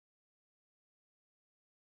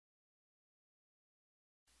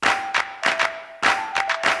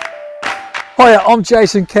Hiya, I'm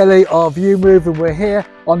Jason Kelly of You Move, and we're here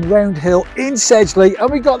on Round Hill in Sedgley,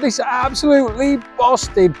 and we got this absolutely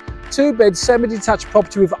busted 2-bed semi-detached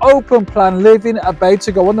property with open plan living about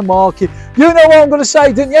to go on the market. You know what I'm going to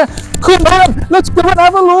say, didn't you? Come on, let's go and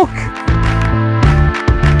have a look.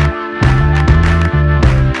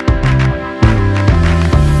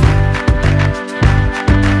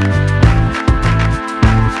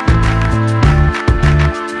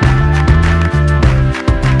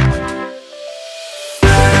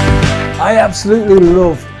 I absolutely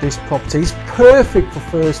love this property. It's perfect for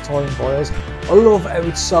first time buyers. I love how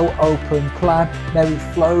it's so open plan. Now it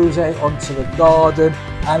flows out onto the garden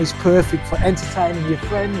and it's perfect for entertaining your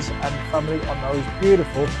friends and family on those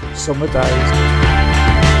beautiful summer days.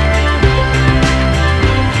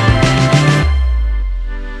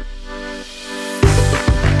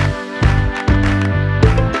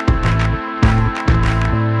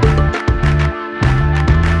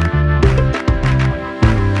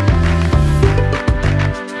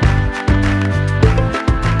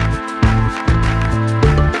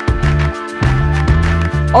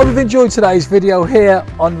 I hope you've enjoyed today's video here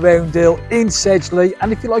on Round Hill in Sedgley,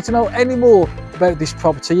 and if you'd like to know any more about this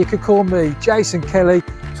property, you can call me, Jason Kelly,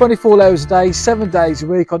 24 hours a day, 7 days a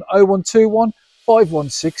week on 0121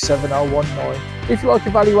 516 7019. If you'd like a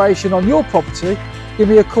valuation on your property, give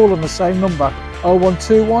me a call on the same number,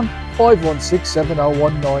 0121 516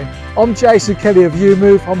 7019. I'm Jason Kelly of You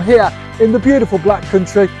Move. I'm here in the beautiful Black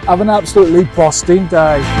Country. Have an absolutely busting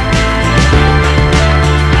day.